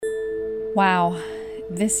Wow,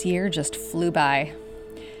 this year just flew by.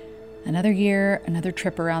 Another year, another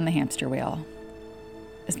trip around the hamster wheel.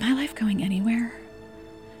 Is my life going anywhere?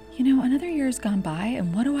 Another year has gone by,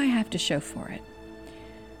 and what do I have to show for it?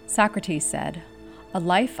 Socrates said, "A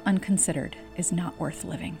life unconsidered is not worth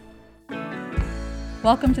living."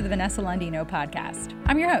 Welcome to the Vanessa Londino podcast.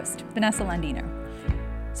 I'm your host, Vanessa Londino.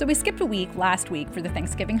 So we skipped a week last week for the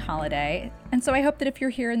Thanksgiving holiday, and so I hope that if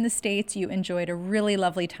you're here in the States, you enjoyed a really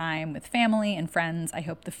lovely time with family and friends. I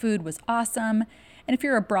hope the food was awesome. And if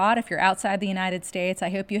you're abroad, if you're outside the United States,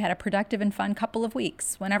 I hope you had a productive and fun couple of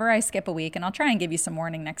weeks. Whenever I skip a week, and I'll try and give you some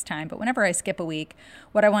warning next time, but whenever I skip a week,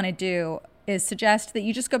 what I want to do is suggest that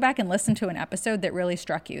you just go back and listen to an episode that really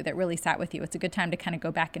struck you, that really sat with you. It's a good time to kind of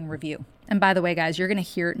go back and review. And by the way, guys, you're going to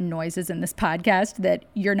hear noises in this podcast that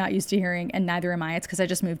you're not used to hearing, and neither am I. It's because I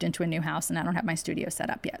just moved into a new house and I don't have my studio set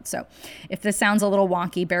up yet. So if this sounds a little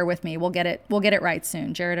wonky, bear with me. We'll get it right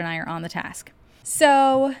soon. Jared and I are on the task.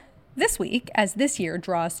 So this week, as this year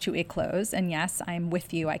draws to a close, and yes, I'm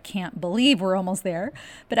with you, I can't believe we're almost there,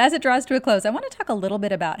 but as it draws to a close, I want to talk a little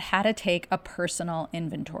bit about how to take a personal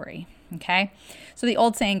inventory, okay? So the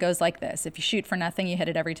old saying goes like this: if you shoot for nothing, you hit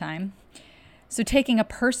it every time. So taking a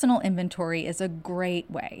personal inventory is a great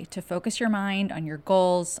way to focus your mind on your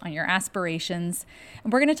goals, on your aspirations,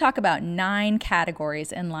 and we're going to talk about 9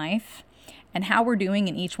 categories in life and how we're doing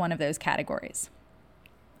in each one of those categories.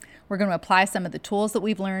 We're going to apply some of the tools that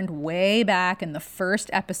we've learned way back in the first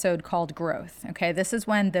episode called growth. Okay, this is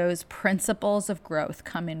when those principles of growth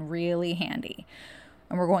come in really handy.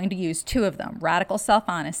 And we're going to use 2 of them: radical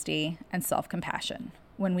self-honesty and self-compassion,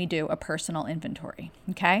 when we do a personal inventory.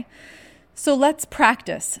 Okay, so let's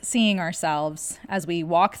practice seeing ourselves as we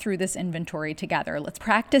walk through this inventory together. Let's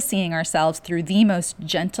practice seeing ourselves through the most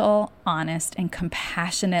gentle, honest, and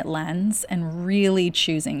compassionate lens, and really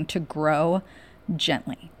choosing to grow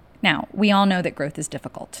gently. Now, we all know that growth is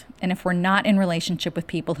difficult. And if we're not in relationship with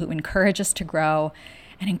people who encourage us to grow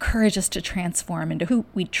and encourage us to transform into who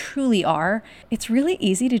we truly are, it's really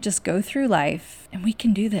easy to just go through life. And we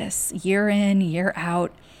can do this year in, year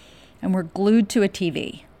out, and we're glued to a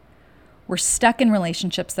TV. We're stuck in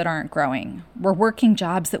relationships that aren't growing. We're working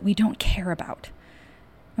jobs that we don't care about.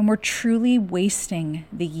 And we're truly wasting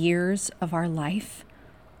the years of our life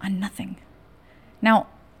on nothing. Now,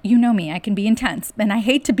 you know me, I can be intense, and I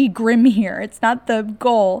hate to be grim here. It's not the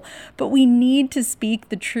goal, but we need to speak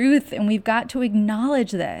the truth, and we've got to acknowledge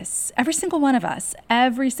this. Every single one of us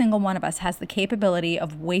has the capability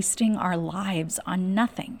of wasting our lives on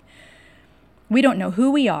nothing. We don't know who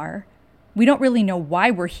we are. We don't really know why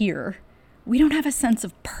we're here. We don't have a sense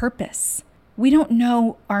of purpose. We don't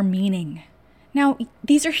know our meaning. Now,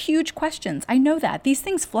 these are huge questions. I know that. These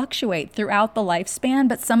things fluctuate throughout the lifespan,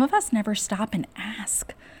 but some of us never stop and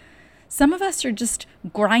ask. Some of us are just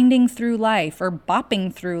grinding through life, or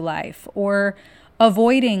bopping through life, or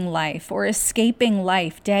avoiding life, or escaping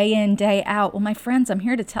life day in, day out. Well, my friends, I'm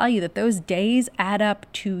here to tell you that those days add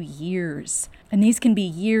up to years. And these can be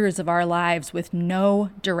years of our lives with no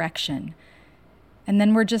direction. And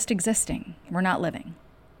then we're just existing. We're not living.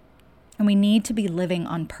 And we need to be living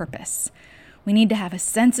on purpose. We need to have a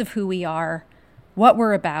sense of who we are, what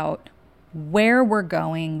we're about, where we're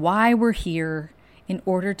going, why we're here, in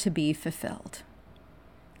order to be fulfilled.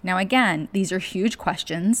 Now, again, these are huge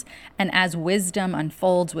questions, and as wisdom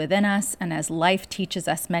unfolds within us and as life teaches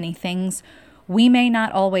us many things, we may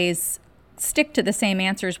not always stick to the same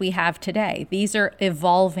answers we have today. These are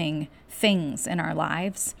evolving things in our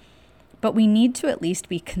lives, but we need to at least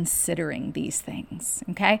be considering these things,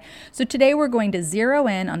 okay? So today we're going to zero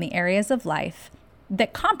in on the areas of life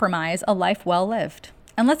that compromise a life well lived.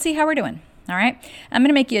 And let's see how we're doing, all right? I'm going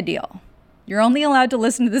to make you a deal. You're only allowed to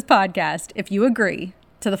listen to this podcast if you agree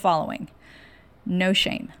to the following: no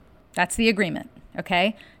shame. That's the agreement,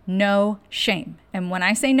 okay? No shame. And when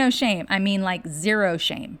I say no shame, I mean like zero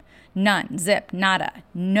shame. None, zip, nada,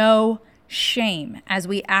 no shame as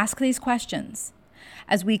we ask these questions,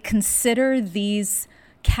 as we consider these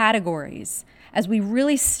categories, as we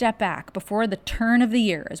really step back before the turn of the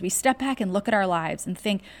year, as we step back and look at our lives and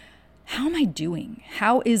think, how am I doing?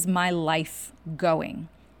 How is my life going?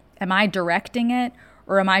 Am I directing it,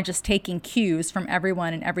 or am I just taking cues from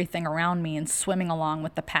everyone and everything around me and swimming along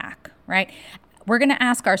with the pack, right? We're going to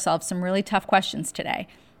ask ourselves some really tough questions today.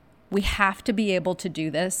 We have to be able to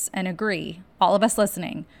do this and agree, all of us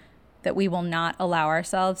listening, that we will not allow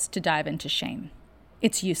ourselves to dive into shame.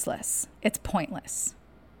 It's useless. It's pointless.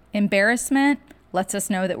 Embarrassment lets us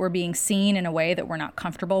know that we're being seen in a way that we're not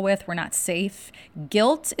comfortable with, we're not safe.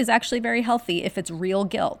 Guilt is actually very healthy if it's real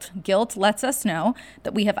guilt. Guilt lets us know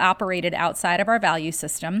that we have operated outside of our value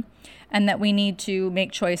system and that we need to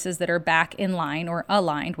make choices that are back in line or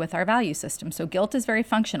aligned with our value system. So guilt is very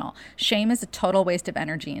functional. Shame is a total waste of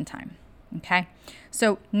energy and time. Okay?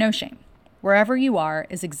 So no shame. Wherever you are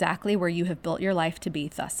is exactly where you have built your life to be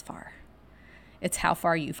thus far. It's how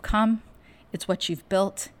far you've come, it's what you've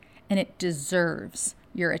built, and it deserves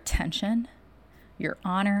your attention, your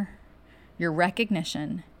honor, your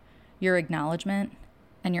recognition, your acknowledgement,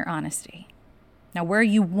 and your honesty. Now, where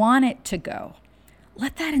you want it to go,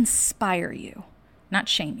 let that inspire you, not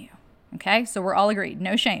shame you. Okay? So we're all agreed,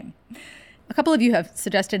 no shame. A couple of you have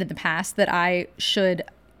suggested in the past that I should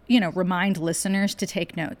remind listeners to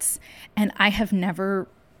take notes. And I have never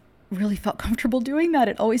really felt comfortable doing that.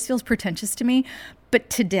 It always feels pretentious to me. But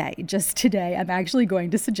just today, I'm actually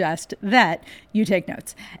going to suggest that you take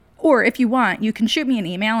notes. Or if you want, you can shoot me an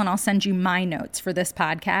email and I'll send you my notes for this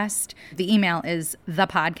podcast. The email is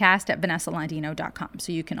thepodcast@vanessalandino.com.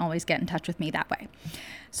 So you can always get in touch with me that way.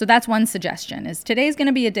 So that's one suggestion, is today's going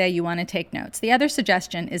to be a day you want to take notes. The other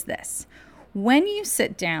suggestion is this. When you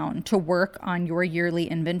sit down to work on your yearly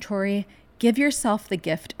inventory, give yourself the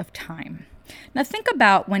gift of time. Now think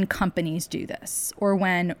about when companies do this or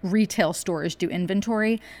when retail stores do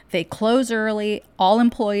inventory. They close early, all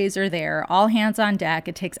employees are there, all hands on deck.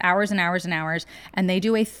 It takes hours and hours and hours, and they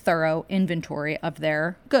do a thorough inventory of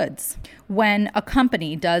their goods. When a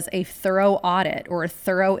company does a thorough audit or a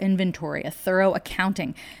thorough inventory, a thorough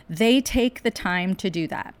accounting, they take the time to do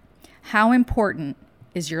that. How important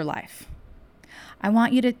is your life? I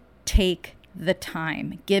want you to take the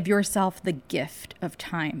time. Give yourself the gift of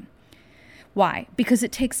time. Why? Because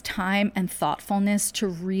it takes time and thoughtfulness to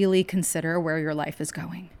really consider where your life is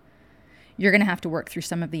going. You're going to have to work through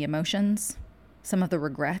some of the emotions, some of the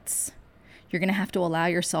regrets. You're going to have to allow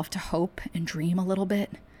yourself to hope and dream a little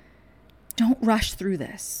bit. Don't rush through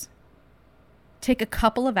this. Take a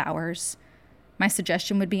couple of hours. My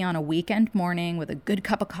suggestion would be on a weekend morning with a good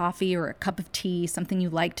cup of coffee or a cup of tea, something you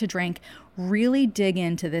like to drink. Really dig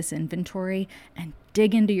into this inventory and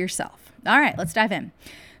dig into yourself. All right, let's dive in.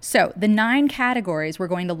 So the 9 categories we're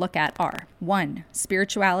going to look at are 1,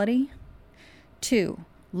 spirituality, 2,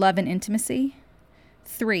 love and intimacy,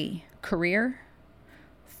 3, career,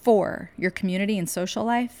 4, your community and social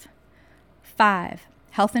life, 5,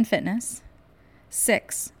 health and fitness,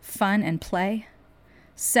 6, fun and play,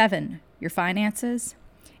 7, your finances,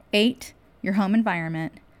 8, your home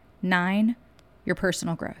environment, 9, your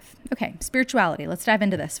personal growth. Okay, spirituality. Let's dive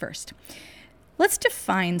into this first. Let's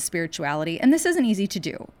define spirituality, and this isn't easy to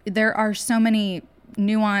do. There are so many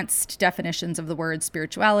nuanced definitions of the word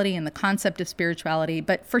spirituality and the concept of spirituality,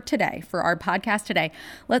 but for today, for our podcast today,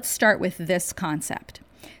 let's start with this concept.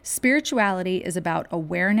 Spirituality is about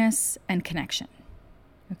awareness and connection,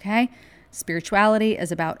 okay? Spirituality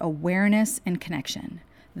is about awareness and connection.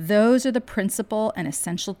 Those are the principal and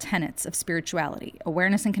essential tenets of spirituality,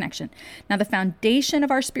 awareness and connection. Now, the foundation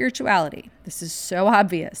of our spirituality, this is so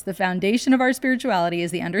obvious, the foundation of our spirituality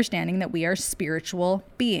is the understanding that we are spiritual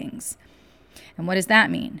beings. And what does that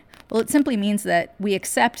mean? Well, it simply means that we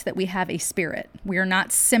accept that we have a spirit. We are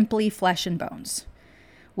not simply flesh and bones.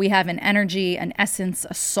 We have an energy, an essence,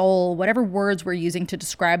 a soul, whatever words we're using to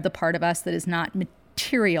describe the part of us that is not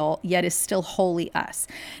material, yet is still wholly us.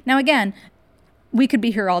 Now, again, we could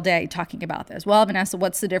be here all day talking about this. Well, Vanessa,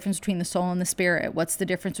 what's the difference between the soul and the spirit? What's the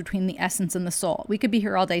difference between the essence and the soul? We could be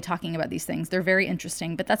here all day talking about these things. They're very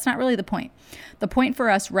interesting, but that's not really the point. The point for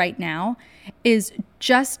us right now is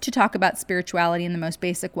just to talk about spirituality in the most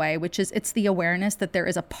basic way, which is it's the awareness that there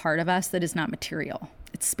is a part of us that is not material.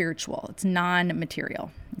 It's spiritual. It's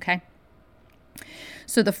non-material, okay?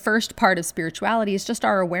 So the first part of spirituality is just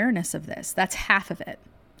our awareness of this. That's half of it.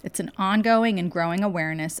 It's an ongoing and growing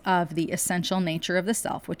awareness of the essential nature of the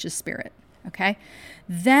self, which is spirit, okay?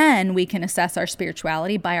 Then we can assess our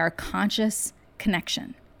spirituality by our conscious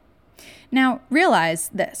connection. Now, realize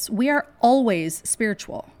this, we are always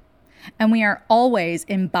spiritual, and we are always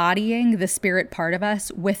embodying the spirit part of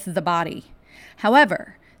us with the body.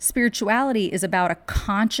 However, spirituality is about a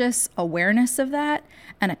conscious awareness of that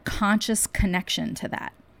and a conscious connection to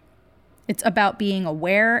that. It's about being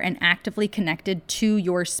aware and actively connected to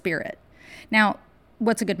your spirit. Now,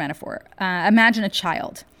 what's a good metaphor? Imagine a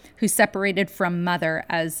child who's separated from mother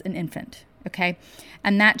as an infant, okay?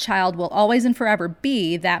 And that child will always and forever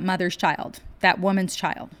be that mother's child, that woman's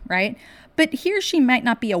child, right? But he or she might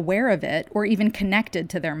not be aware of it or even connected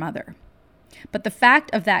to their mother. But the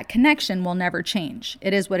fact of that connection will never change.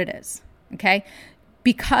 It is what it is, okay?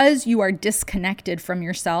 Because you are disconnected from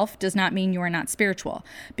yourself does not mean you are not spiritual.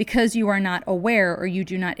 Because you are not aware or you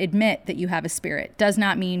do not admit that you have a spirit does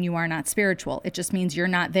not mean you are not spiritual. It just means you're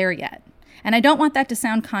not there yet. And I don't want that to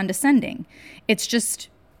sound condescending. It's just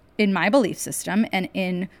in my belief system and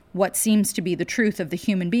in what seems to be the truth of the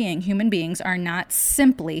human being. Human beings are not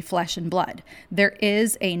simply flesh and blood. There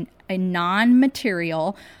is a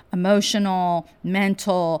non-material, emotional,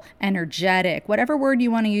 mental, energetic, whatever word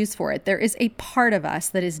you want to use for it. There is a part of us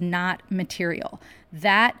that is not material.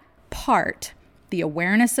 That part, the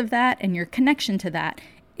awareness of that and your connection to that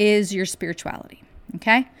is your spirituality.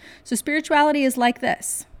 Okay? So spirituality is like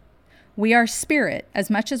this. We are spirit as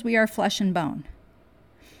much as we are flesh and bone.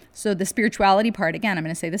 So the spirituality part, again, I'm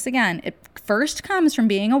going to say this again, it first comes from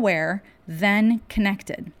being aware, then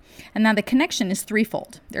connected. And now the connection is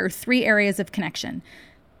threefold. There are 3 areas of connection.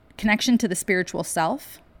 Connection to the spiritual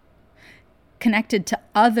self, connected to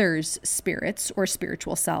others' spirits or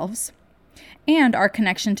spiritual selves, and our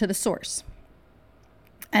connection to the source.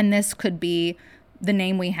 And this could be, the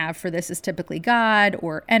name we have for this is typically God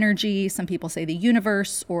or energy. Some people say the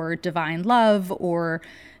universe or divine love or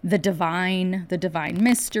the divine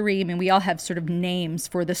mystery. I mean, we all have sort of names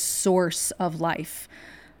for the source of life.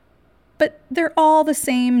 But they're all the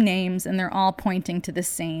same names and they're all pointing to the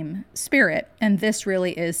same spirit. And this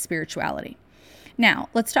really is spirituality. Now,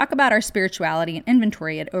 let's talk about our spirituality and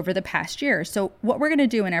inventory it over the past year. So what we're going to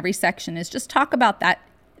do in every section is just talk about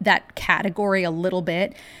that category a little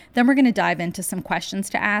bit. Then we're going to dive into some questions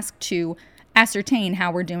to ask to ascertain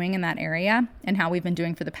how we're doing in that area and how we've been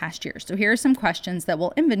doing for the past year. So here are some questions that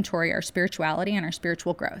will inventory our spirituality and our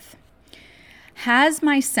spiritual growth. Has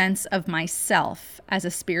my sense of myself as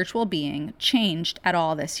a spiritual being changed at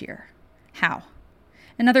all this year? How?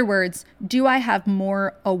 In other words, do I have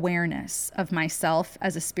more awareness of myself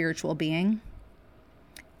as a spiritual being?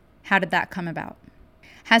 How did that come about?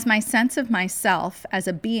 Has my sense of myself as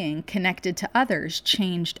a being connected to others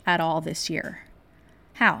changed at all this year?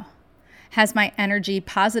 How? Has my energy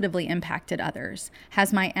positively impacted others?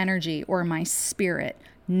 Has my energy or my spirit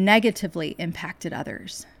negatively impacted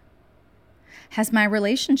others? Has my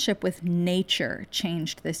relationship with nature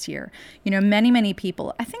changed this year? You know, many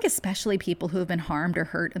people, I think especially people who have been harmed or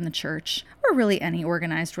hurt in the church or really any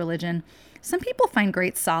organized religion, some people find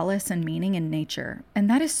great solace and meaning in nature. And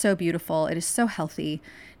that is so beautiful. It is so healthy.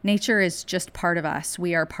 Nature is just part of us.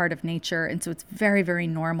 We are part of nature. And so it's very, very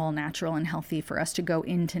normal, natural, and healthy for us to go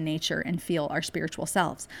into nature and feel our spiritual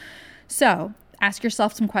selves. So ask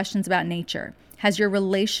yourself some questions about nature. Has your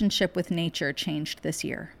relationship with nature changed this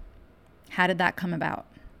year? How did that come about?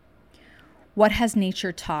 What has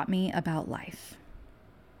nature taught me about life?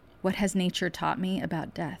 What has nature taught me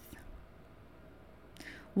about death?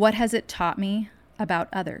 What has it taught me about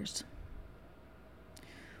others?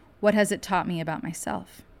 What has it taught me about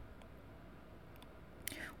myself?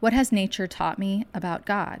 What has nature taught me about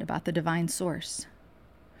God, about the divine source?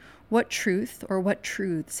 What truth or what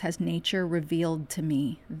truths has nature revealed to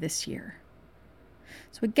me this year?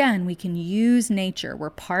 So again, we can use nature. We're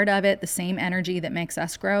part of it. The same energy that makes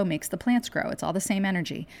us grow makes the plants grow. It's all the same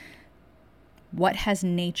energy. What has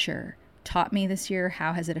nature taught me this year?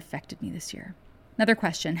 How has it affected me this year? Another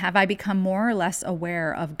question, have I become more or less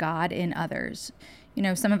aware of God in others? You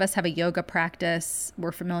know, some of us have a yoga practice.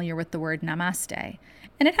 We're familiar with the word namaste.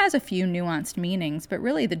 And it has a few nuanced meanings, but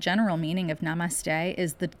really the general meaning of namaste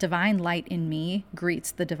is the divine light in me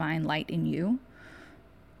greets the divine light in you.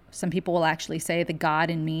 Some people will actually say the God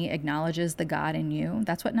in me acknowledges the God in you.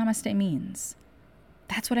 That's what namaste means.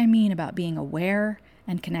 That's what I mean about being aware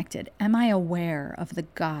and connected. Am I aware of the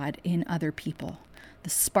God in other people? The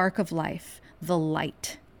spark of life, the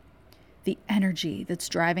light, the energy that's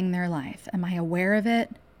driving their life. Am I aware of it?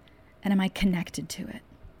 And am I connected to it?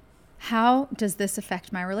 How does this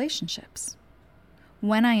affect my relationships?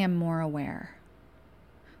 When I am more aware,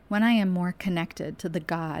 when I am more connected to the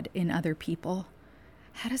God in other people,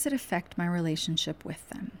 how does it affect my relationship with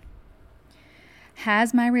them?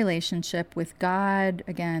 Has my relationship with God,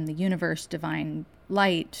 again, the universe, divine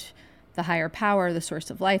light, the higher power, the source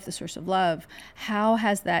of life, the source of love, how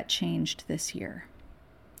has that changed this year?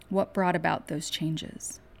 What brought about those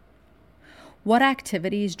changes? What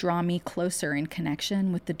activities draw me closer in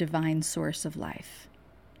connection with the divine source of life?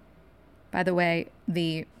 By the way,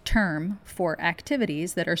 the term for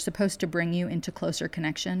activities that are supposed to bring you into closer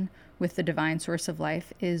connection with the divine source of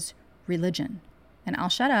life is religion. And I'll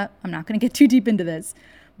shut up. I'm not going to get too deep into this.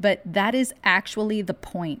 But that is actually the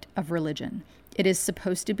point of religion. It is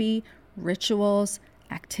supposed to be rituals,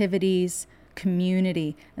 activities,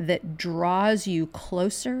 community that draws you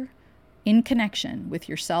closer in connection with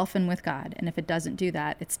yourself and with God. And if it doesn't do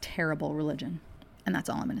that, it's terrible religion. And that's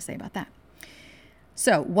all I'm going to say about that.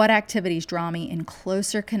 So, what activities draw me in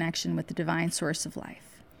closer connection with the divine source of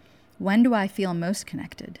life? When do I feel most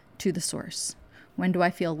connected to the source? When do I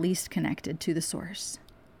feel least connected to the source?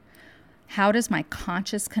 How does my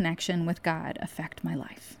conscious connection with God affect my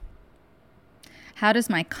life? How does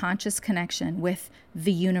my conscious connection with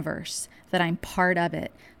the universe, that I'm part of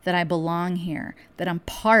it, that I belong here, that I'm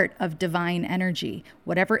part of divine energy,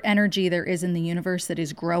 whatever energy there is in the universe that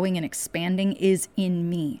is growing and expanding is in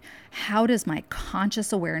me. How does my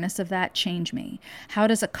conscious awareness of that change me? How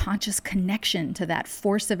does a conscious connection to that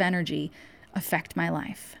force of energy affect my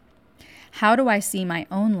life? How do I see my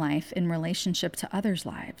own life in relationship to others'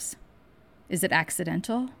 lives? Is it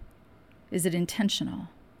accidental? Is it intentional?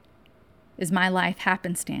 Is my life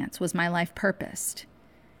happenstance? Was my life purposed?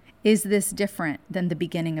 Is this different than the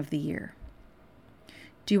beginning of the year?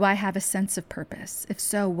 Do I have a sense of purpose? If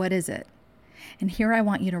so, what is it? And here I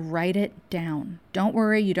want you to write it down. Don't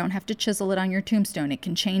worry, you don't have to chisel it on your tombstone. It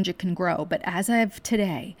can change, it can grow. But as of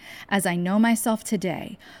today, as I know myself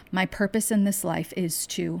today, my purpose in this life is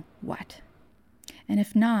to what? And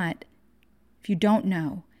if not, if you don't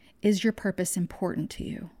know, is your purpose important to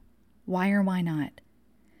you? Why or why not?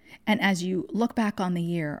 And as you look back on the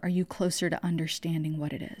year, are you closer to understanding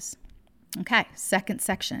what it is? Okay, second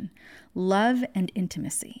section, love and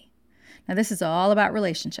intimacy. Now, this is all about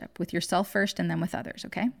relationship with yourself first and then with others,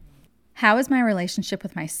 okay? How is my relationship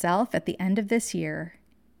with myself at the end of this year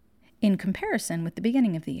in comparison with the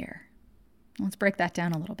beginning of the year? Let's break that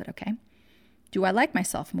down a little bit, okay? Do I like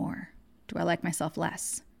myself more? Do I like myself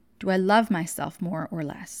less? Do I love myself more or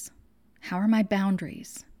less? How are my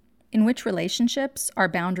boundaries? In which relationships are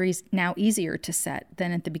boundaries now easier to set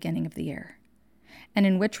than at the beginning of the year? And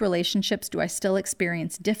in which relationships do I still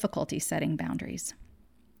experience difficulty setting boundaries?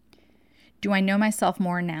 Do I know myself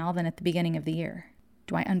more now than at the beginning of the year?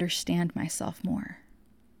 Do I understand myself more?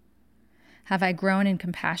 Have I grown in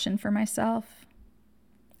compassion for myself?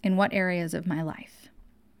 In what areas of my life?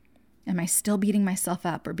 Am I still beating myself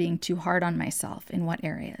up or being too hard on myself? In what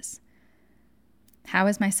areas? How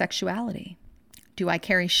is my sexuality? Do I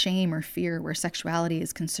carry shame or fear where sexuality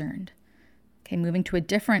is concerned? Okay, moving to a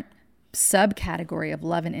different subcategory of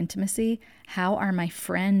love and intimacy. How are my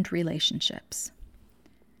friend relationships?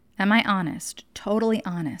 Am I honest, totally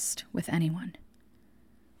honest with anyone?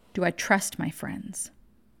 Do I trust my friends?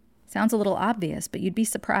 Sounds a little obvious, but you'd be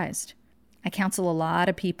surprised. I counsel a lot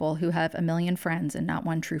of people who have a million friends and not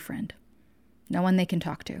one true friend. No one they can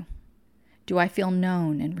talk to. Do I feel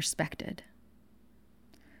known and respected?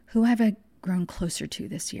 Who have I grown closer to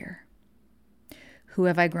this year? Who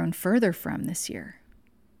have I grown further from this year?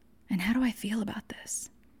 And how do I feel about this?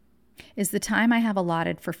 Is the time I have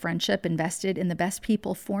allotted for friendship invested in the best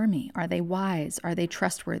people for me? Are they wise? Are they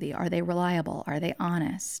trustworthy? Are they reliable? Are they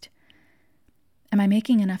honest? Am I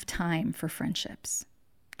making enough time for friendships?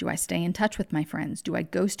 Do I stay in touch with my friends? Do I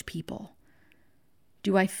ghost people?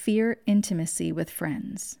 Do I fear intimacy with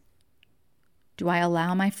friends? Do I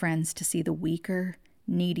allow my friends to see the weaker,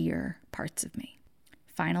 needier parts of me?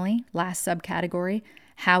 Finally, last subcategory,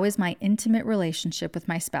 how is my intimate relationship with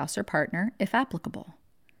my spouse or partner, if applicable?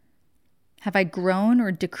 Have I grown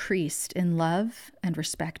or decreased in love and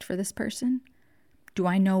respect for this person? Do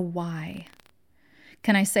I know why?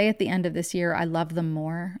 Can I say at the end of this year, I love them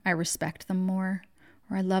more, I respect them more,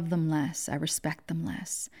 or I love them less, I respect them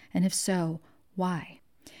less? And if so, why?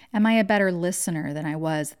 Am I a better listener than I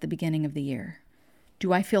was at the beginning of the year?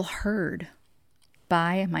 Do I feel heard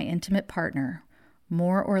by my intimate partner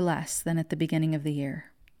more or less than at the beginning of the year?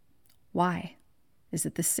 Why? Is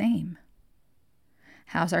it the same?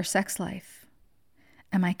 How's our sex life?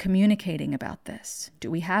 Am I communicating about this?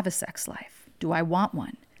 Do we have a sex life? Do I want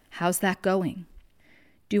one? How's that going?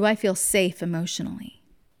 Do I feel safe emotionally?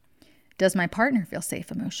 Does my partner feel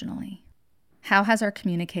safe emotionally? How has our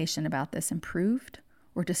communication about this improved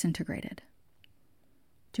or disintegrated?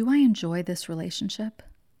 Do I enjoy this relationship?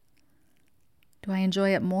 Do I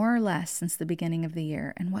enjoy it more or less since the beginning of the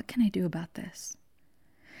year? And what can I do about this?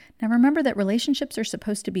 Now remember that relationships are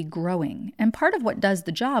supposed to be growing, and part of what does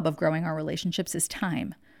the job of growing our relationships is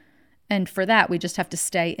time. And for that, we just have to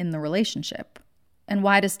stay in the relationship. And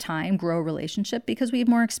why does time grow a relationship? Because we have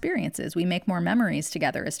more experiences. We make more memories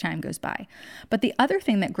together as time goes by. But the other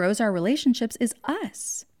thing that grows our relationships is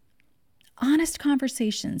us. Honest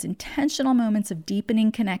conversations, intentional moments of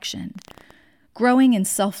deepening connection, growing in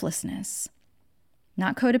selflessness.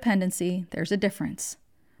 Not codependency, there's a difference.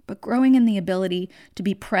 But growing in the ability to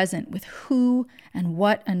be present with who and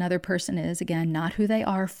what another person is. Again, not who they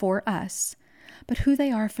are for us, but who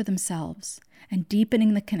they are for themselves. and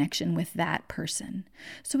deepening the connection with that person.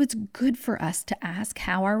 So it's good for us to ask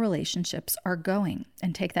how our relationships are going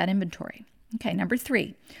and take that inventory. Okay, number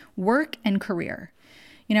 3, work and career.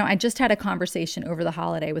 I just had a conversation over the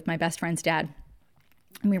holiday with my best friend's dad,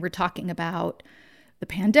 and we were talking about the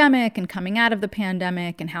pandemic and coming out of the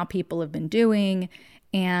pandemic and how people have been doing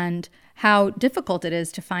and how difficult it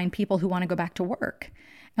is to find people who want to go back to work.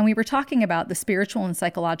 And we were talking about the spiritual and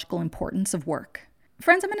psychological importance of work.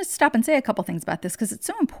 Friends, I'm going to stop and say a couple things about this because it's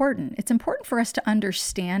so important. It's important for us to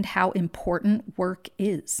understand how important work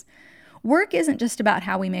is. Work isn't just about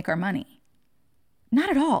how we make our money. Not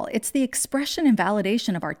at all. It's the expression and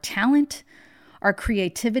validation of our talent, our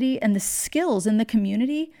creativity, and the skills in the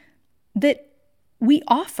community that we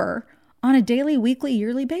offer on a daily, weekly,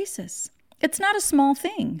 yearly basis. It's not a small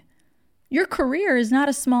thing. Your career is not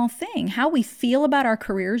a small thing. How we feel about our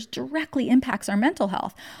careers directly impacts our mental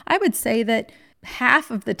health. I would say that half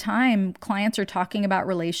of the time clients are talking about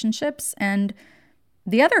relationships, and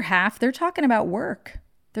the other half, they're talking about work.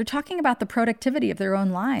 They're talking about the productivity of their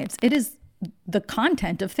own lives. It is the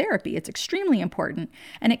content of therapy. It's extremely important,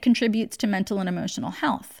 and it contributes to mental and emotional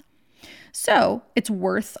health. So it's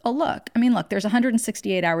worth a look. Look, there's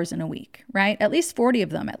 168 hours in a week, right? At least 40 of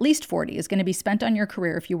them, at least 40 is going to be spent on your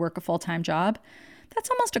career if you work a full-time job. That's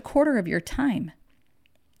almost a quarter of your time.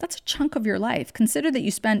 That's a chunk of your life. Consider that you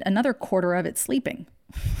spend another quarter of it sleeping,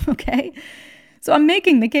 okay? So I'm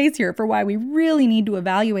making the case here for why we really need to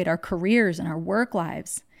evaluate our careers and our work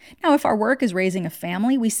lives. Now, if our work is raising a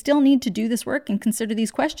family, we still need to do this work and consider these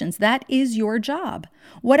questions. That is your job.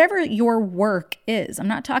 Whatever your work is, I'm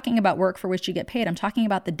not talking about work for which you get paid. I'm talking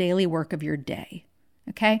about the daily work of your day,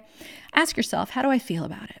 okay? Ask yourself, how do I feel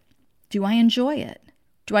about it? Do I enjoy it?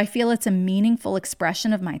 Do I feel it's a meaningful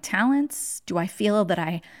expression of my talents? Do I feel that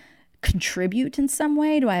I contribute in some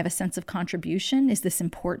way? Do I have a sense of contribution? Is this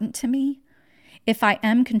important to me? If I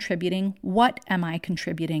am contributing, what am I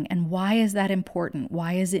contributing, and why is that important?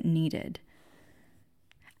 Why is it needed?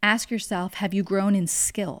 Ask yourself, have you grown in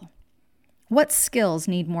skill? What skills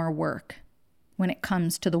need more work when it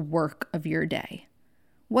comes to the work of your day?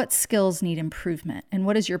 What skills need improvement, and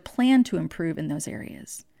what is your plan to improve in those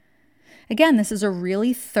areas? Again, this is a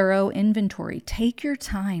really thorough inventory. Take your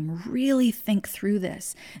time, really think through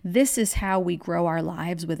this. This is how we grow our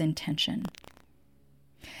lives with intention.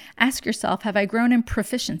 Ask yourself, have I grown in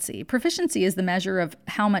proficiency? Proficiency is the measure of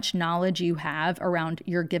how much knowledge you have around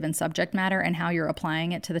your given subject matter and how you're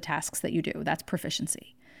applying it to the tasks that you do. That's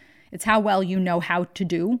proficiency. It's how well you know how to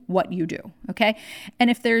do what you do, okay?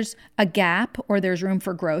 And if there's a gap or there's room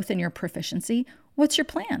for growth in your proficiency, what's your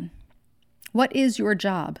plan? What is your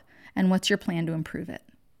job, and what's your plan to improve it?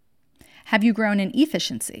 Have you grown in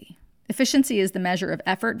efficiency? Efficiency is the measure of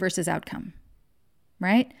effort versus outcome,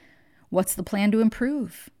 right? What's the plan to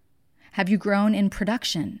improve? Have you grown in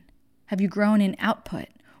production? Have you grown in output?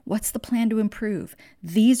 What's the plan to improve?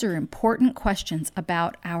 These are important questions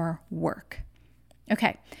about our work.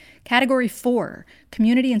 Okay, category 4,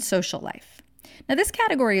 community and social life. Now, this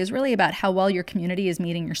category is really about how well your community is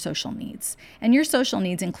meeting your social needs. And your social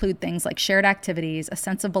needs include things like shared activities, a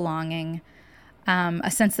sense of belonging,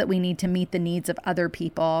 a sense that we need to meet the needs of other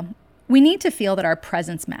people. We need to feel that our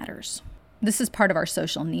presence matters. This is part of our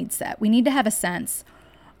social needs set. We need to have a sense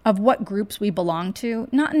of what groups we belong to,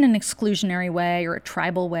 not in an exclusionary way or a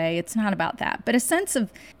tribal way. It's not about that, but a sense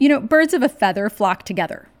of, birds of a feather flock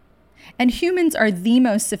together. And humans are the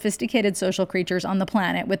most sophisticated social creatures on the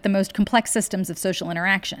planet with the most complex systems of social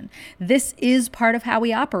interaction. This is part of how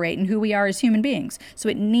we operate and who we are as human beings. So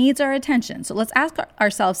it needs our attention. So let's ask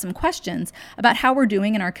ourselves some questions about how we're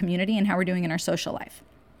doing in our community and how we're doing in our social life.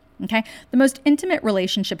 Okay? The most intimate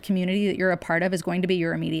relationship community that you're a part of is going to be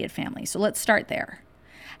your immediate family. So let's start there.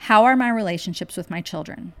 How are my relationships with my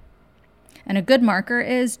children? And a good marker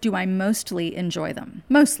is, do I mostly enjoy them?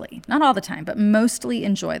 Mostly, not all the time, but mostly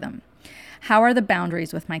enjoy them. How are the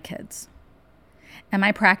boundaries with my kids? Am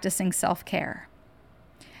I practicing self-care?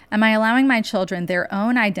 Am I allowing my children their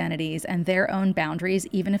own identities and their own boundaries,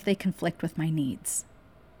 even if they conflict with my needs?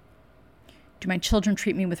 Do my children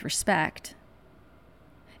treat me with respect?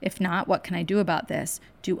 If not, what can I do about this?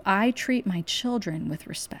 Do I treat my children with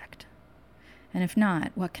respect? And if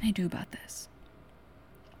not, what can I do about this?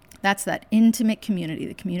 That's that intimate community,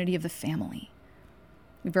 the community of the family.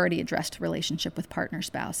 We've already addressed relationship with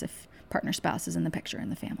partner-spouse, if partner-spouse is in the picture in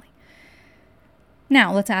the family.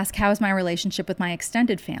 Now, let's ask, how is my relationship with my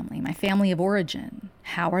extended family, my family of origin?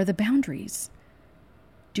 How are the boundaries?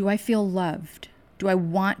 Do I feel loved? Do I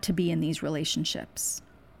want to be in these relationships?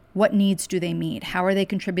 What needs do they meet? How are they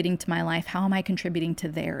contributing to my life? How am I contributing to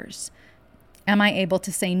theirs? Am I able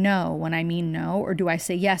to say no when I mean no, or do I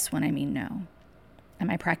say yes when I mean no? Am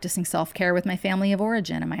I practicing self-care with my family of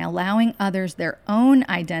origin? Am I allowing others their own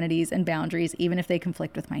identities and boundaries, even if they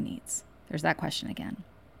conflict with my needs? There's that question again.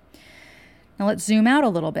 Now let's zoom out a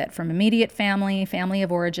little bit from immediate family, family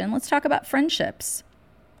of origin. Let's talk about friendships.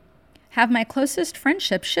 Have my closest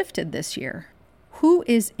friendships shifted this year? Who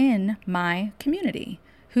is in my community?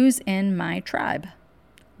 Who's in my tribe?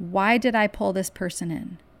 Why did I pull this person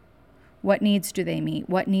in? What needs do they meet?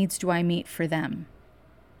 What needs do I meet for them?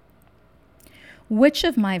 Which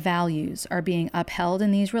of my values are being upheld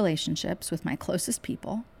in these relationships with my closest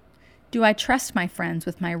people? Do I trust my friends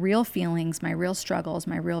with my real feelings, my real struggles,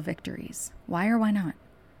 my real victories? Why or why not?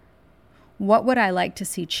 What would I like to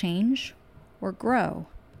see change or grow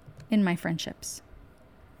in my friendships?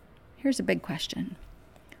 Here's a big question.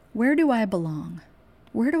 Where do I belong?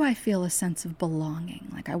 Where do I feel a sense of belonging?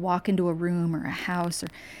 Like I walk into a room or a house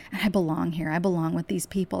and I belong here. I belong with these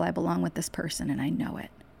people. I belong with this person, and I know it.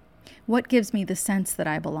 What gives me the sense that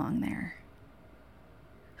I belong there?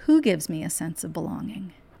 Who gives me a sense of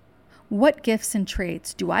belonging? What gifts and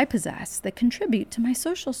traits do I possess that contribute to my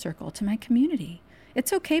social circle, to my community?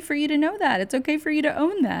 It's okay for you to know that. It's okay for you to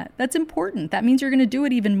own that. That's important. That means you're going to do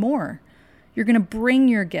it even more. You're going to bring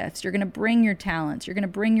your gifts. You're going to bring your talents. You're going to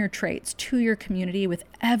bring your traits to your community with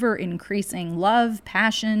ever increasing love,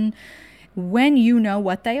 passion, when you know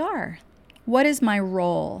what they are. What is my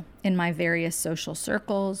role in my various social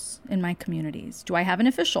circles, in my communities? Do I have an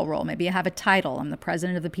official role? Maybe I have a title. I'm the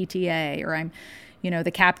president of the PTA, or I'm,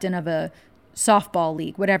 the captain of a softball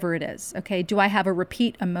league, whatever it is. Okay. Do I have a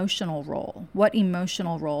repeat emotional role? What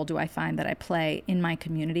emotional role do I find that I play in my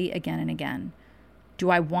community again and again? Do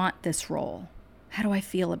I want this role? How do I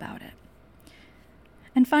feel about it?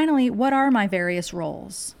 And finally, what are my various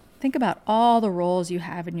roles? Think about all the roles you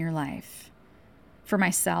have in your life. For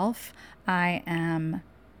myself, I am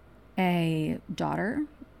a daughter,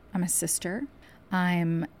 I'm a sister,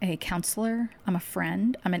 I'm a counselor, I'm a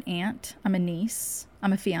friend, I'm an aunt, I'm a niece,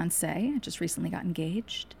 I'm a fiance. I just recently got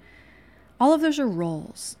engaged. All of those are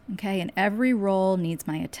roles, okay? And every role needs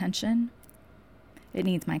my attention. It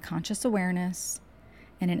needs my conscious awareness.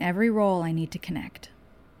 And in every role, I need to connect,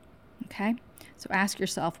 okay? So ask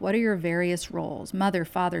yourself, what are your various roles? Mother,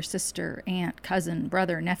 father, sister, aunt, cousin,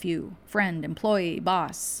 brother, nephew, friend, employee,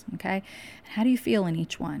 boss, okay? How do you feel in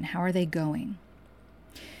each one? How are they going?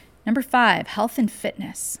 Number 5, health and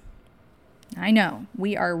fitness. I know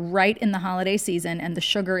we are right in the holiday season and the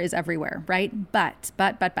sugar is everywhere, right? But,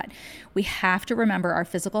 we have to remember our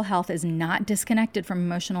physical health is not disconnected from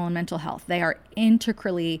emotional and mental health. They are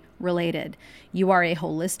integrally related. You are a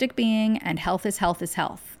holistic being, and health is health is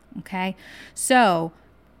health, okay? So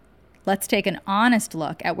let's take an honest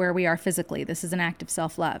look at where we are physically. This is an act of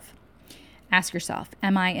self-love. Ask yourself,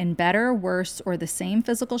 am I in better, worse, or the same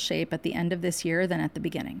physical shape at the end of this year than at the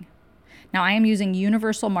beginning? Now, I am using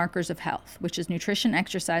universal markers of health, which is nutrition,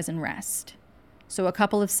 exercise, and rest. So a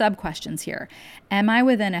couple of sub-questions here. Am I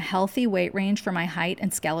within a healthy weight range for my height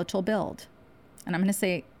and skeletal build? And I'm going to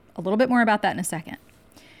say a little bit more about that in a second.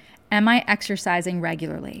 Am I exercising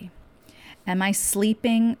regularly? Am I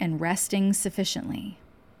sleeping and resting sufficiently?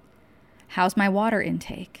 How's my water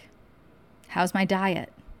intake? How's my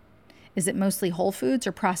diet? Is it mostly whole foods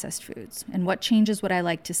or processed foods? And what changes would I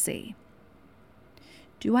like to see?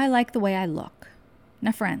 Do I like the way I look?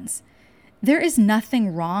 Now, friends, there is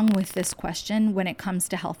nothing wrong with this question when it comes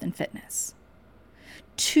to health and fitness.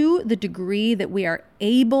 To the degree that we are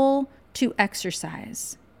able to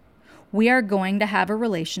exercise, we are going to have a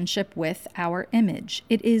relationship with our image.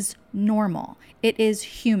 It is normal. It is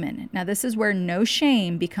human. Now, this is where no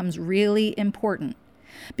shame becomes really important,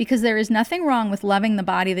 because there is nothing wrong with loving the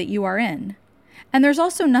body that you are in. And there's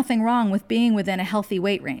also nothing wrong with being within a healthy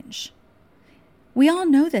weight range. We all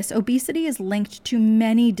know this. Obesity is linked to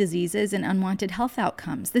many diseases and unwanted health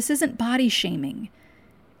outcomes. This isn't body shaming.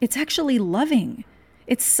 It's actually loving.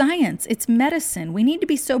 It's science. It's medicine. We need to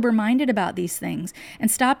be sober-minded about these things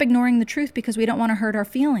and stop ignoring the truth because we don't want to hurt our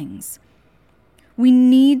feelings. We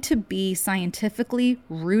need to be scientifically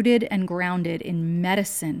rooted and grounded in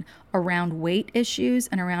medicine around weight issues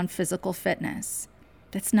and around physical fitness.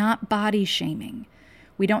 That's not body shaming.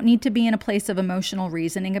 We don't need to be in a place of emotional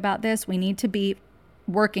reasoning about this. We need to be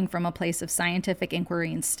working from a place of scientific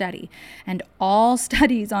inquiry and study. And all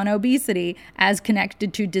studies on obesity as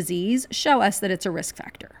connected to disease show us that it's a risk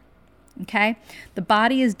factor. Okay? The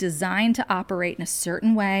body is designed to operate in a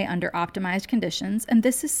certain way under optimized conditions, and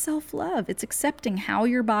this is self-love. It's accepting how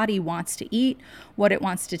your body wants to eat, what it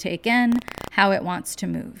wants to take in, how it wants to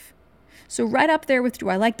move. So right up there with do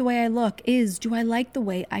I like the way I look is do I like the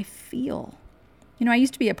way I feel? I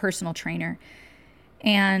used to be a personal trainer.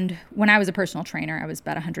 And when I was a personal trainer, I was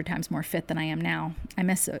about 100 times more fit than I am now. I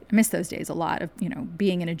miss those days a lot of,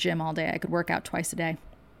 being in a gym all day. I could work out twice a day.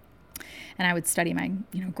 And I would study my,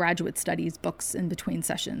 graduate studies books in between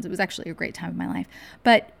sessions. It was actually a great time of my life.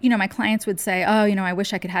 But, my clients would say, oh, I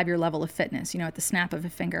wish I could have your level of fitness, at the snap of a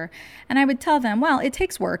finger. And I would tell them, well, it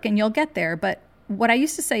takes work and you'll get there. But what I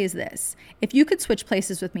used to say is this: if you could switch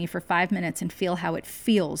places with me for 5 minutes and feel how it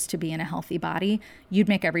feels to be in a healthy body, you'd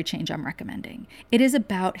make every change I'm recommending. It is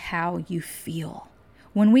about how you feel.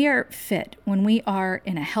 When we are fit, when we are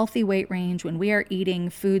in a healthy weight range, when we are eating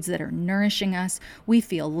foods that are nourishing us, we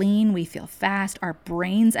feel lean, we feel fast, our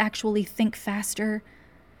brains actually think faster.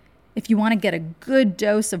 If you want to get a good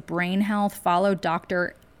dose of brain health, follow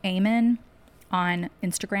Dr. Amen on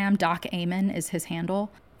Instagram. Doc Amen is his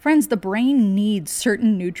handle. Friends, the brain needs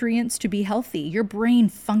certain nutrients to be healthy. Your brain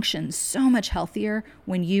functions so much healthier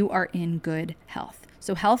when you are in good health.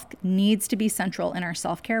 So health needs to be central in our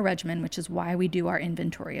self-care regimen, which is why we do our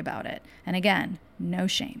inventory about it. And again, no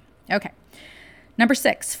shame. Okay. Number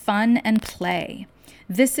 6, fun and play.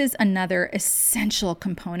 This is another essential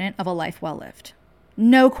component of a life well lived.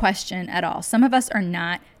 No question at all. Some of us are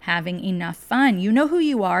not having enough fun. You know who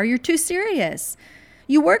you are. You're too serious.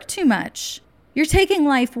 You work too much. You're taking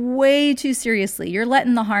life way too seriously. You're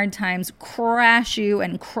letting the hard times crash you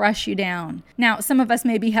and crush you down. Now, some of us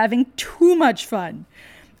may be having too much fun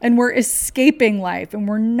and we're escaping life and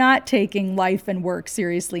we're not taking life and work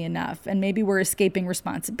seriously enough. And maybe we're escaping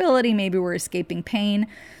responsibility. Maybe we're escaping pain.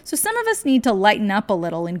 So some of us need to lighten up a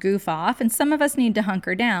little and goof off, and some of us need to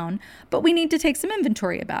hunker down, but we need to take some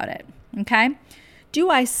inventory about it. Okay? Do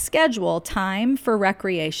I schedule time for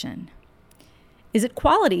recreation? Is it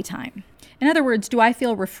quality time? In other words, do I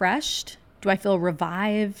feel refreshed? Do I feel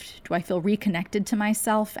revived? Do I feel reconnected to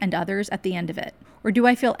myself and others at the end of it? Or do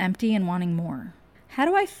I feel empty and wanting more? How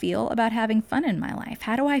do I feel about having fun in my life?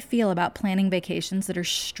 How do I feel about planning vacations that are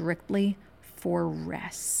strictly for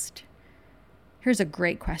rest? Here's a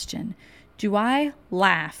great question. Do I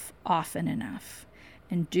laugh often enough?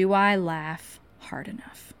 And do I laugh hard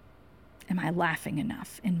enough? Am I laughing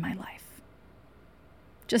enough in my life?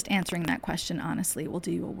 Just answering that question honestly will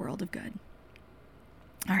do you a world of good.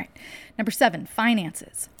 All right. Number 7,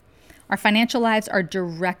 finances. Our financial lives are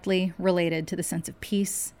directly related to the sense of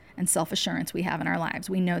peace and self-assurance we have in our lives.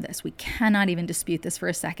 We know this. We cannot even dispute this for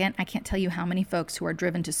a second. I can't tell you how many folks who are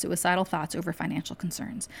driven to suicidal thoughts over financial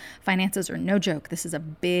concerns. Finances are no joke. This is a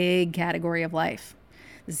big category of life.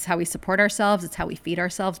 This is how we support ourselves. It's how we feed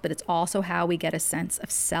ourselves, but it's also how we get a sense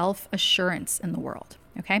of self-assurance in the world.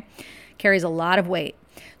 Okay? Carries a lot of weight.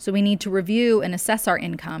 So we need to review and assess our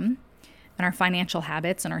income and our financial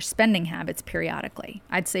habits and our spending habits periodically.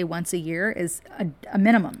 I'd say once a year is a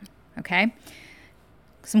minimum, okay?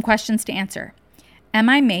 Some questions to answer. Am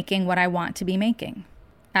I making what I want to be making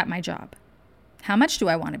at my job? How much do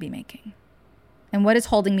I want to be making? And what is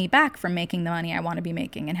holding me back from making the money I want to be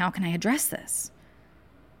making? And how can I address this?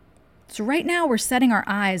 So right now we're setting our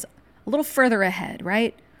eyes a little further ahead,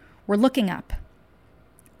 right? We're looking up.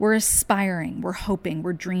 We're aspiring. We're hoping.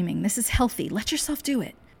 We're dreaming. This is healthy. Let yourself do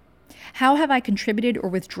it. How have I contributed or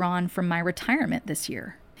withdrawn from my retirement this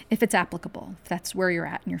year? If it's applicable, if that's where you're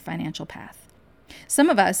at in your financial path. Some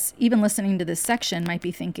of us, even listening to this section, might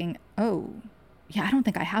be thinking, oh, yeah, I don't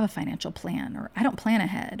think I have a financial plan, or I don't plan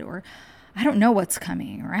ahead, or I don't know what's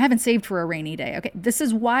coming, or I haven't saved for a rainy day. Okay, this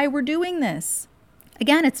is why we're doing this.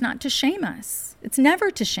 Again, it's not to shame us. It's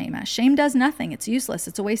never to shame us. Shame does nothing. It's useless.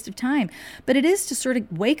 It's a waste of time. But it is to sort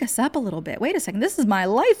of wake us up a little bit. Wait a second, this is my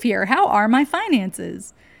life here. How are my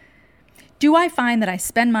finances? Do I find that I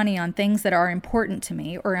spend money on things that are important to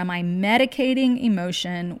me, or am I medicating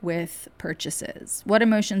emotion with purchases? What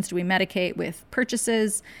emotions do we medicate with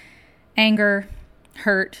purchases? Anger,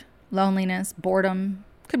 hurt, loneliness, boredom,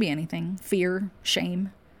 could be anything, fear,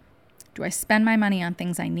 shame. Do I spend my money on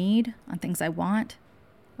things I need, on things I want,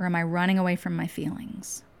 or am I running away from my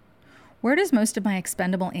feelings? Where does most of my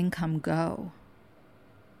expendable income go?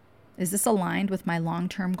 Is this aligned with my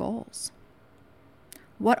long-term goals?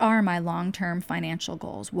 What are my long-term financial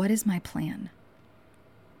goals? What is my plan?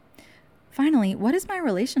 Finally, what is my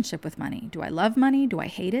relationship with money? Do I love money? Do I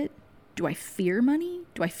hate it? Do I fear money?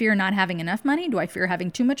 Do I fear not having enough money? Do I fear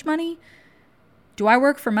having too much money? Do I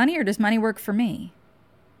work for money, or does money work for me?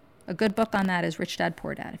 A good book on that is Rich Dad,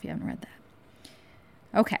 Poor Dad, if you haven't read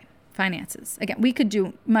that. Okay, finances. Again, we could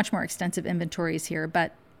do much more extensive inventories here,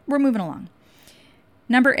 but we're moving along.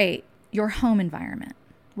 Number 8, your home environment.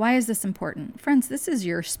 Why is this important? Friends, this is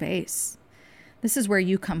your space. This is where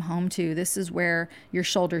you come home to. This is where your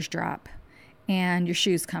shoulders drop and your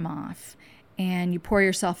shoes come off and you pour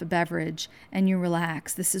yourself a beverage and you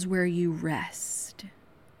relax. This is where you rest.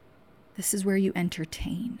 This is where you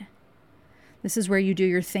entertain. This is where you do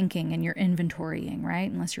your thinking and your inventorying,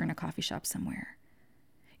 right? Unless you're in a coffee shop somewhere.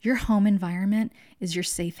 Your home environment is your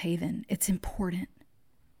safe haven. It's important.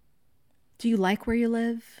 Do you like where you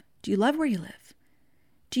live? Do you love where you live?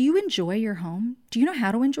 Do you enjoy your home? Do you know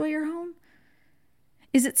how to enjoy your home?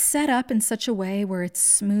 Is it set up in such a way where it's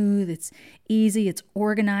smooth, it's easy, it's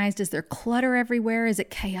organized? Is there clutter everywhere? Is it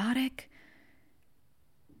chaotic?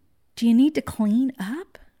 Do you need to clean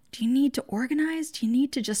up? Do you need to organize? Do you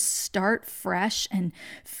need to just start fresh and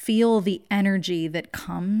feel the energy that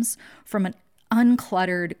comes from an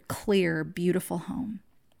uncluttered, clear, beautiful home?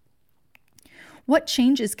 What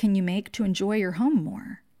changes can you make to enjoy your home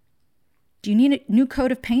more? Do you need a new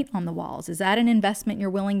coat of paint on the walls? Is that an investment you're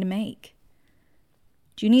willing to make?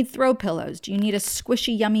 Do you need throw pillows? Do you need a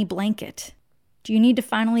squishy, yummy blanket? Do you need to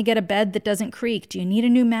finally get a bed that doesn't creak? Do you need a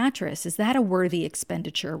new mattress? Is that a worthy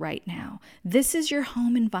expenditure right now? This is your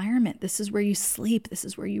home environment. This is where you sleep. This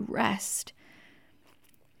is where you rest.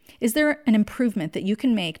 Is there an improvement that you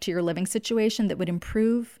can make to your living situation that would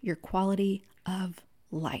improve your quality of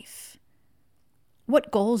life?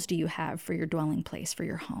 What goals do you have for your dwelling place, for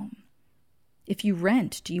your home? If you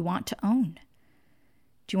rent, do you want to own?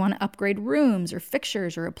 Do you want to upgrade rooms or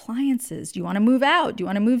fixtures or appliances? Do you want to move out? Do you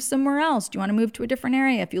want to move somewhere else? Do you want to move to a different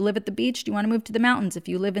area? If you live at the beach, do you want to move to the mountains? If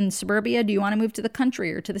you live in suburbia, do you want to move to the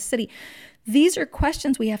country or to the city? These are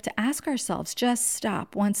questions we have to ask ourselves. Just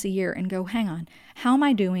stop once a year and go, hang on, how am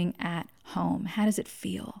I doing at home? How does it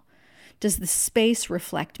feel? Does the space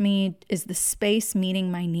reflect me? Is the space meeting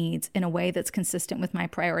my needs in a way that's consistent with my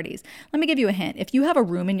priorities? Let me give you a hint. If you have a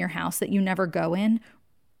room in your house that you never go in,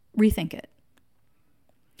 rethink it.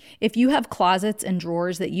 If you have closets and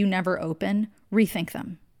drawers that you never open, rethink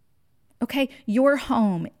them. Okay, your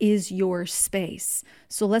home is your space.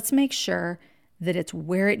 So let's make sure that it's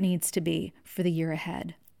where it needs to be for the year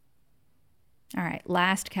ahead. All right,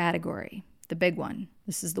 last category, the big one.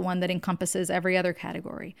 This is the one that encompasses every other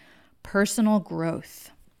category. Personal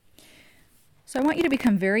growth. So I want you to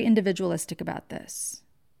become very individualistic about this.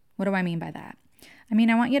 What do I mean by that? I mean,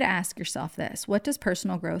 I want you to ask yourself this. What does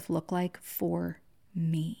personal growth look like for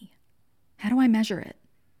me? How do I measure it?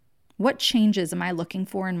 What changes am I looking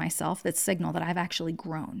for in myself that signal that I've actually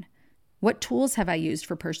grown? What tools have I used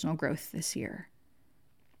for personal growth this year?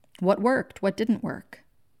 What worked? What didn't work?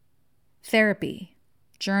 Therapy,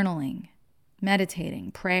 journaling,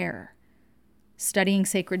 meditating, prayer, studying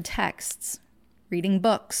sacred texts, reading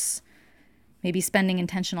books, maybe spending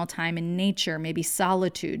intentional time in nature, maybe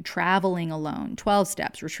solitude, traveling alone, 12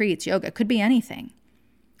 steps, retreats, yoga, it could be anything.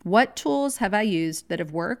 What tools have I used that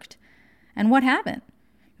have worked and what haven't?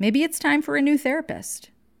 Maybe it's time for a new therapist.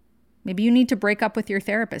 Maybe you need to break up with your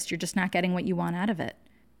therapist. You're just not getting what you want out of it.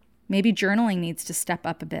 Maybe journaling needs to step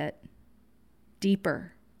up a bit.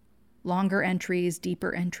 Deeper, longer entries,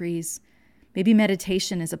 deeper entries. Maybe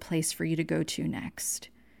meditation is a place for you to go to next.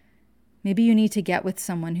 Maybe you need to get with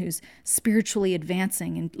someone who's spiritually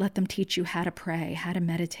advancing and let them teach you how to pray, how to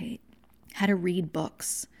meditate, how to read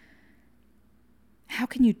books. How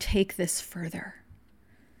can you take this further?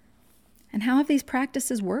 And how have these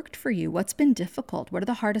practices worked for you? What's been difficult? What are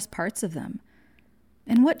the hardest parts of them?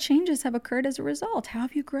 And what changes have occurred as a result? How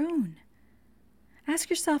have you grown? Ask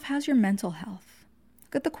yourself, how's your mental health?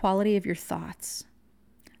 Look at the quality of your thoughts.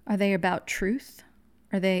 Are they about truth?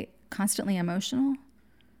 Are they constantly emotional?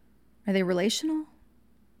 Are they relational?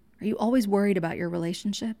 Are you always worried about your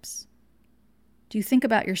relationships? Do you think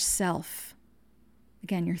about yourself?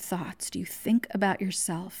 Again, your thoughts. Do you think about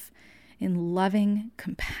yourself in loving,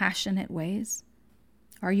 compassionate ways?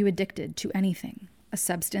 Are you addicted to anything? A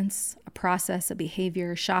substance, a process, a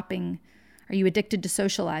behavior, shopping? Are you addicted to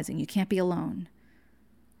socializing? You can't be alone.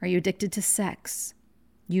 Are you addicted to sex?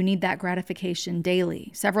 You need that gratification daily,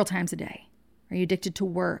 several times a day. Are you addicted to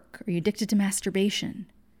work? Are you addicted to masturbation?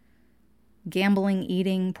 Gambling,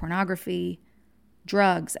 eating, pornography,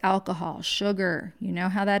 drugs, alcohol, sugar. You know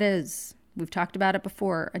how that is. We've talked about it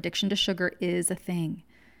before. Addiction to sugar is a thing.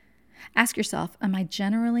 Ask yourself, am I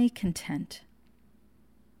generally content?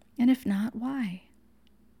 And if not, why?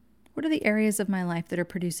 What are the areas of my life that are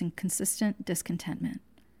producing consistent discontentment?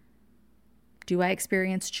 Do I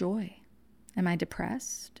experience joy? Am I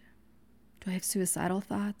depressed? Do I have suicidal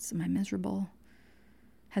thoughts? Am I miserable?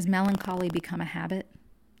 Has melancholy become a habit?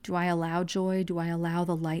 Do I allow joy? Do I allow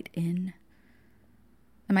the light in?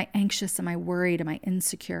 Am I anxious? Am I worried? Am I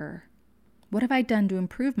insecure? What have I done to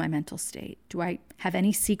improve my mental state? Do I have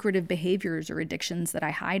any secretive behaviors or addictions that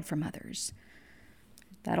I hide from others?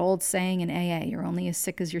 That old saying in AA, you're only as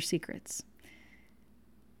sick as your secrets.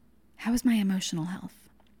 How is my emotional health?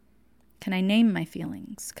 Can I name my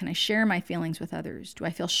feelings? Can I share my feelings with others? Do I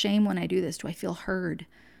feel shame when I do this? Do I feel heard?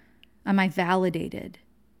 Am I validated?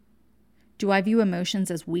 Do I view emotions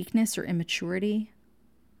as weakness or immaturity?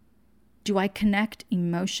 Do I connect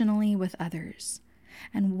emotionally with others?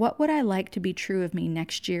 And what would I like to be true of me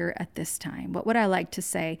next year at this time? What would I like to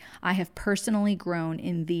say? I have personally grown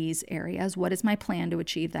in these areas. What is my plan to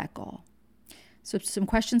achieve that goal? So some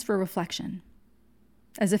questions for reflection.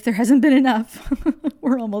 As if there hasn't been enough.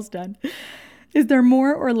 We're almost done. Is there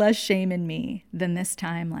more or less shame in me than this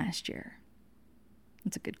time last year?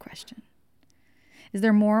 That's a good question. Is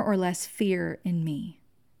there more or less fear in me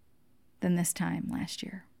than this time last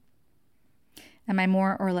year? Am I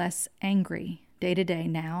more or less angry day to day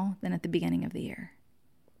now than at the beginning of the year?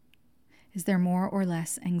 Is there more or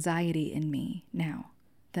less anxiety in me now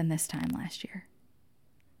than this time last year?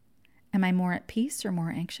 Am I more at peace or more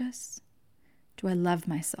anxious? Do I love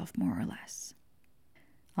myself more or less?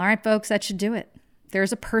 All right, folks, that should do it.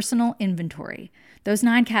 There's a personal inventory. Those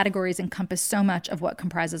 9 categories encompass so much of what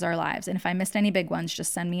comprises our lives. And if I missed any big ones,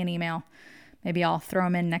 just send me an email. Maybe I'll throw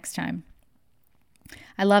them in next time.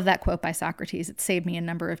 I love that quote by Socrates. It saved me a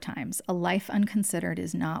number of times. A life unconsidered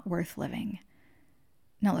is not worth living.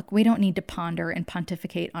 Now, look, we don't need to ponder and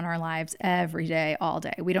pontificate on our lives every day, all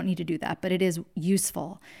day. We don't need to do that, but it is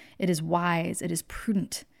useful. It is wise. It is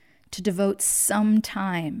prudent to devote some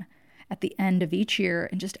time at the end of each year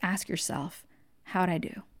and just ask yourself, how'd I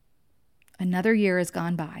do? Another year has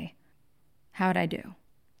gone by. How'd I do?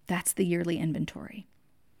 That's the yearly inventory.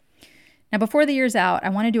 Now, before the year's out, I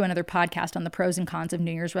want to do another podcast on the pros and cons of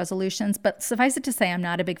New Year's resolutions, but suffice it to say, I'm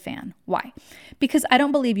not a big fan. Why? Because I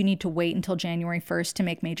don't believe you need to wait until January 1st to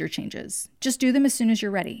make major changes. Just do them as soon as you're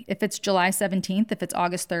ready. If it's July 17th, if it's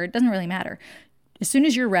August 3rd, it doesn't really matter. As soon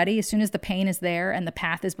as you're ready, as soon as the pain is there and the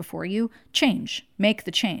path is before you, change. Make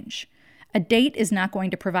the change. A date is not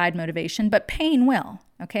going to provide motivation, but pain will.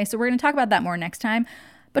 Okay, so we're going to talk about that more next time.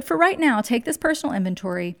 But for right now, take this personal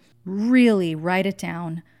inventory, really write it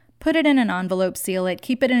down, put it in an envelope, seal it,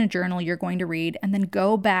 keep it in a journal you're going to read, and then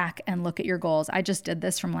go back and look at your goals. I just did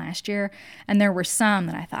this from last year, and there were some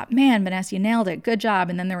that I thought, man, Vanessa, you nailed it. Good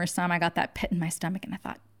job. And then there were some I got that pit in my stomach, and I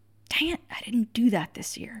thought, dang it, I didn't do that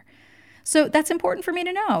this year. So that's important for me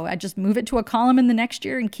to know. I just move it to a column in the next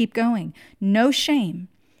year and keep going. No shame,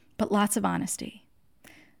 but lots of honesty.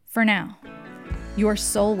 For now, your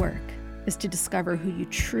soul work is to discover who you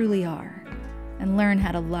truly are and learn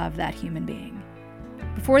how to love that human being.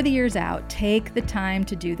 Before the year's out, take the time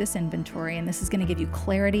to do this inventory, and this is going to give you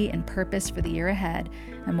clarity and purpose for the year ahead,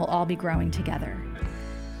 and we'll all be growing together.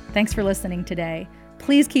 Thanks for listening today.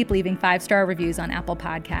 Please keep leaving 5-star reviews on Apple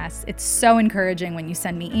Podcasts. It's so encouraging when you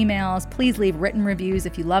send me emails. Please leave written reviews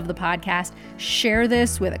if you love the podcast. Share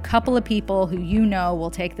this with a couple of people who you know will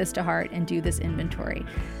take this to heart and do this inventory.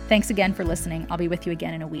 Thanks again for listening. I'll be with you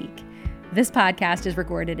again in a week. This podcast is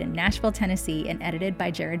recorded in Nashville, Tennessee, and edited by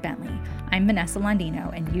Jared Bentley. I'm Vanessa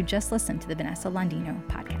Londino, and you just listened to the Vanessa Londino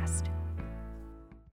Podcast.